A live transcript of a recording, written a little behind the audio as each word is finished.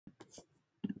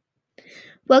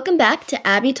Welcome back to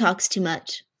Abby Talks Too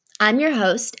Much. I'm your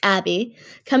host, Abby,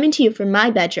 coming to you from my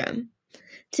bedroom.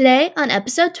 Today, on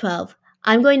episode 12,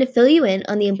 I'm going to fill you in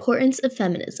on the importance of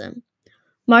feminism.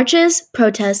 Marches,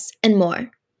 protests, and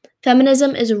more.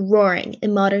 Feminism is roaring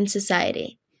in modern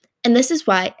society, and this is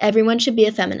why everyone should be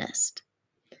a feminist.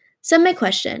 Some may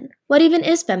question, what even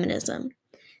is feminism?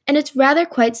 And it's rather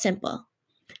quite simple.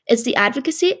 It's the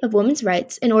advocacy of women's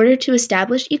rights in order to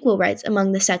establish equal rights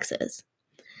among the sexes.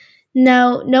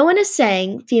 No one is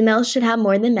saying females should have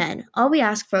more than men. All we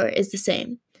ask for is the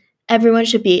same. Everyone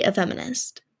should be a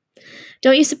feminist.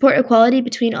 Don't you support equality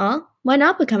between all? Why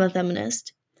not become a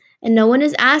feminist? And no one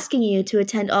is asking you to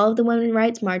attend all of the women's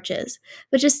rights marches,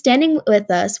 but just standing with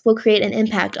us will create an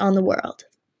impact on the world.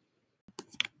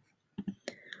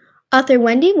 Author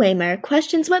Wendy Waymer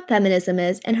questions what feminism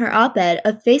is in her op-ed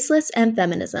of Faceless and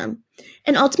Feminism,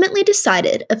 and ultimately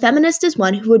decided a feminist is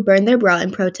one who would burn their bra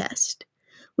in protest.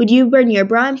 Would you burn your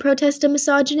bra in protest of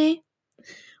misogyny?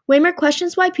 Waymer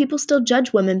questions why people still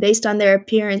judge women based on their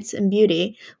appearance and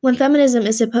beauty, when feminism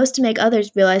is supposed to make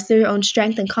others realize their own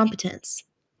strength and competence.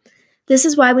 This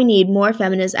is why we need more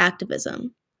feminist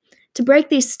activism. To break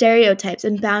these stereotypes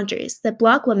and boundaries that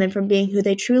block women from being who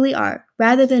they truly are,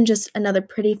 rather than just another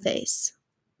pretty face.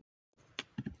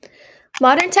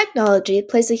 Modern technology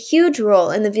plays a huge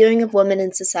role in the viewing of women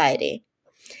in society.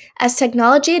 As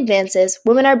technology advances,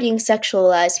 women are being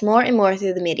sexualized more and more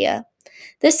through the media.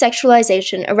 This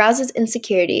sexualization arouses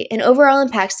insecurity and overall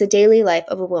impacts the daily life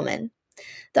of a woman.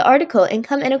 The article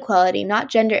Income Inequality, Not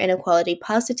Gender Inequality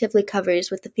positively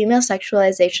covers with the female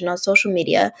sexualization on social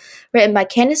media, written by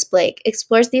Candice Blake,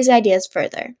 explores these ideas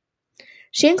further.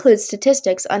 She includes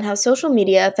statistics on how social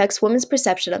media affects women's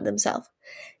perception of themselves.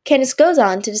 Candice goes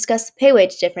on to discuss the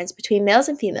pay-wage difference between males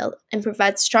and females and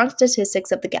provides strong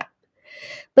statistics of the gap.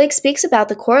 Blake speaks about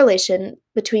the correlation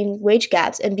between wage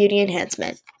gaps and beauty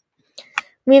enhancement.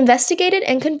 We investigated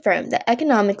and confirmed that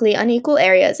economically unequal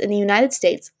areas in the United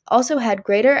States also had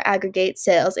greater aggregate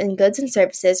sales in goods and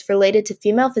services related to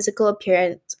female physical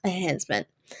appearance enhancement.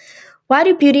 Why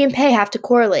do beauty and pay have to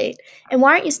correlate? And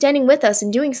why aren't you standing with us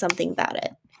and doing something about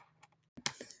it?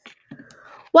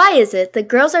 Why is it that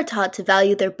girls are taught to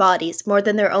value their bodies more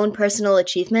than their own personal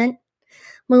achievement?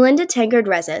 Melinda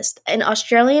Taggart-Resist, an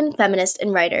Australian feminist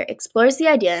and writer, explores the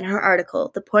idea in her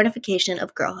article, The Pornification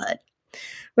of Girlhood.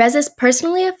 Resist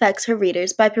personally affects her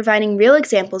readers by providing real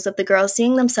examples of the girls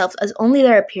seeing themselves as only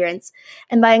their appearance,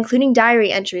 and by including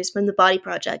diary entries from the Body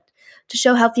Project to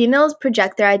show how females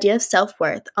project their idea of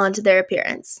self-worth onto their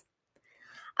appearance.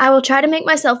 I will try to make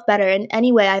myself better in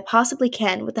any way I possibly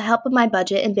can with the help of my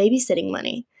budget and babysitting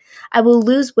money. I will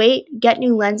lose weight, get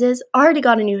new lenses, already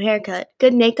got a new haircut,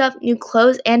 good makeup, new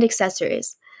clothes, and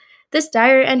accessories. This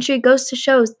diary entry goes to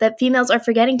show that females are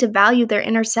forgetting to value their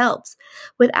inner selves.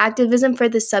 With activism for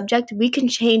this subject, we can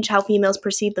change how females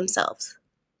perceive themselves.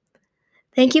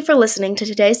 Thank you for listening to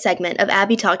today's segment of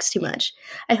Abby Talks Too Much.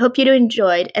 I hope you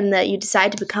enjoyed and that you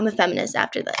decide to become a feminist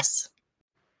after this.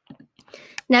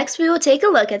 Next, we will take a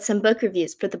look at some book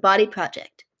reviews for The Body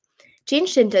Project. Jean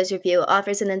Shinto's review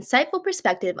offers an insightful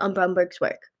perspective on Bromberg's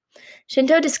work.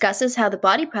 Shinto discusses how The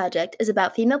Body Project is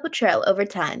about female portrayal over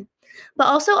time, but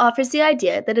also offers the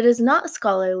idea that it is not a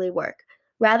scholarly work,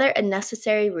 rather a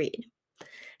necessary read.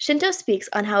 Shinto speaks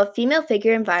on how a female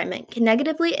figure environment can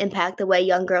negatively impact the way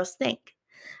young girls think.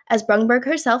 As Bromberg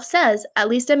herself says, at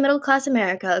least in middle-class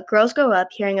America, girls grow up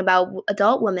hearing about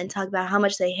adult women talk about how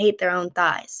much they hate their own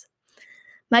thighs.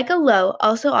 Micah Lowe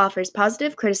also offers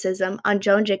positive criticism on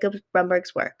Joan Jacobs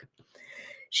Bromberg's work.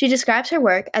 She describes her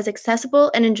work as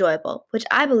accessible and enjoyable, which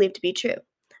I believe to be true.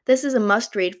 This is a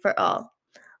must-read for all.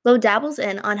 Lowe dabbles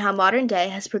in on how modern day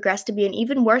has progressed to be an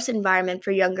even worse environment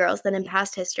for young girls than in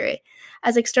past history,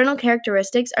 as external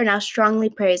characteristics are now strongly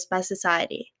praised by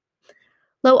society.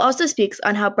 Lowe also speaks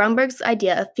on how Bromberg's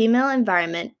idea of female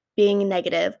environment being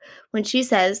negative when she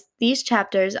says these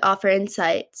chapters offer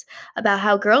insights about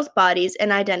how girls' bodies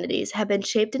and identities have been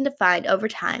shaped and defined over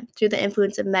time through the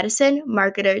influence of medicine,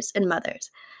 marketers, and mothers.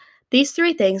 These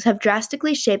three things have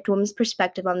drastically shaped women's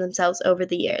perspective on themselves over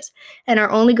the years and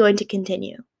are only going to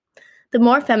continue. The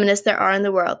more feminists there are in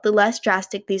the world, the less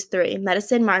drastic these three,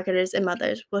 medicine, marketers, and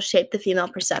mothers, will shape the female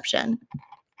perception.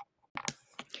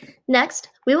 Next,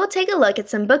 we will take a look at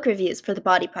some book reviews for The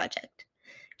Body Project.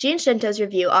 Jean Shinto's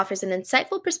review offers an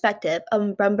insightful perspective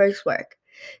on Bromberg's work.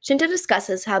 Shinto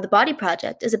discusses how The Body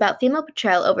Project is about female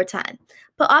portrayal over time,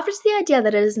 but offers the idea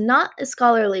that it is not a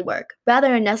scholarly work,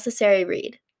 rather a necessary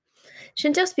read.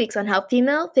 Shinto speaks on how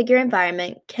female figure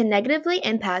environment can negatively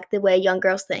impact the way young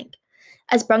girls think.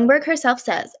 As Bromberg herself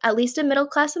says, at least in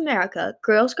middle-class America,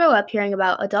 girls grow up hearing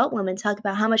about adult women talk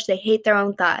about how much they hate their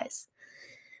own thighs.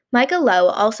 Micah Lowe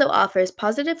also offers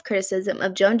positive criticism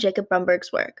of Joan Jacob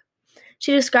Brumberg's work.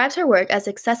 She describes her work as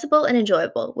accessible and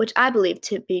enjoyable, which I believe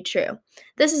to be true.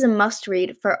 This is a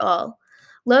must-read for all.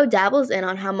 Lowe dabbles in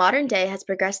on how modern day has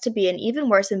progressed to be an even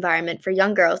worse environment for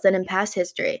young girls than in past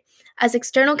history, as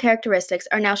external characteristics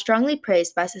are now strongly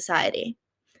praised by society.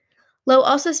 Lowe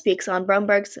also speaks on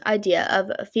Brumberg's idea of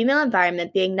a female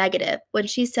environment being negative when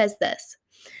she says this.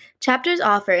 Chapters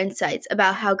offer insights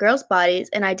about how girls' bodies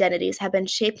and identities have been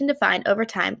shaped and defined over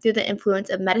time through the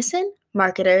influence of medicine,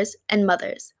 marketers, and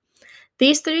mothers.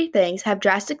 These three things have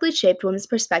drastically shaped women's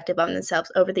perspective on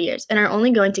themselves over the years and are only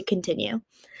going to continue.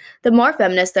 The more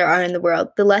feminists there are in the world,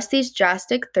 the less these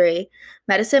drastic three,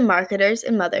 medicine, marketers,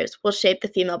 and mothers, will shape the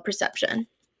female perception.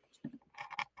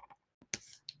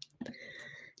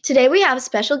 Today we have a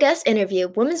special guest interview,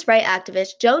 women's rights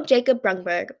activist Joan Jacob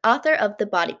Brumberg, author of The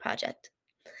Body Project.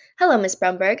 Hello, Ms.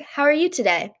 Brumberg. How are you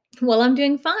today? Well, I'm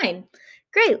doing fine.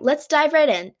 Great. Let's dive right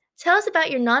in. Tell us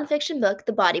about your nonfiction book,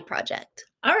 The Body Project.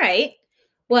 All right.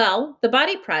 Well, The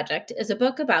Body Project is a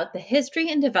book about the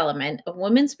history and development of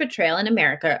women's portrayal in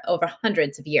America over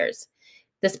hundreds of years.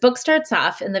 This book starts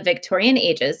off in the Victorian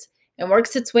ages and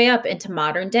works its way up into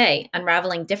modern day,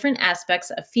 unraveling different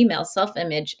aspects of female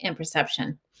self-image and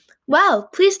perception. Wow,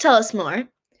 please tell us more.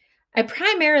 I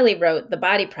primarily wrote The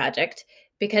Body Project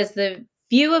because the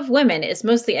view of women is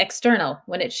mostly external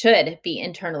when it should be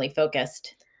internally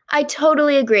focused. I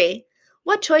totally agree.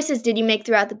 What choices did you make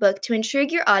throughout the book to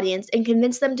intrigue your audience and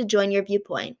convince them to join your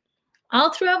viewpoint?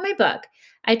 All throughout my book,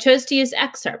 I chose to use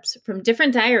excerpts from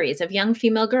different diaries of young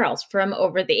female girls from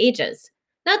over the ages.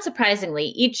 Not surprisingly,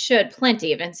 each showed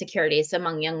plenty of insecurities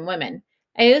among young women.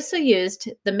 I also used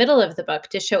the middle of the book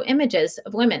to show images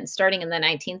of women starting in the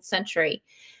 19th century,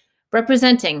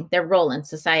 representing their role in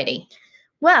society.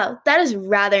 Wow, that is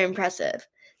rather impressive.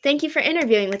 Thank you for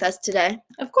interviewing with us today.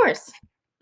 Of course.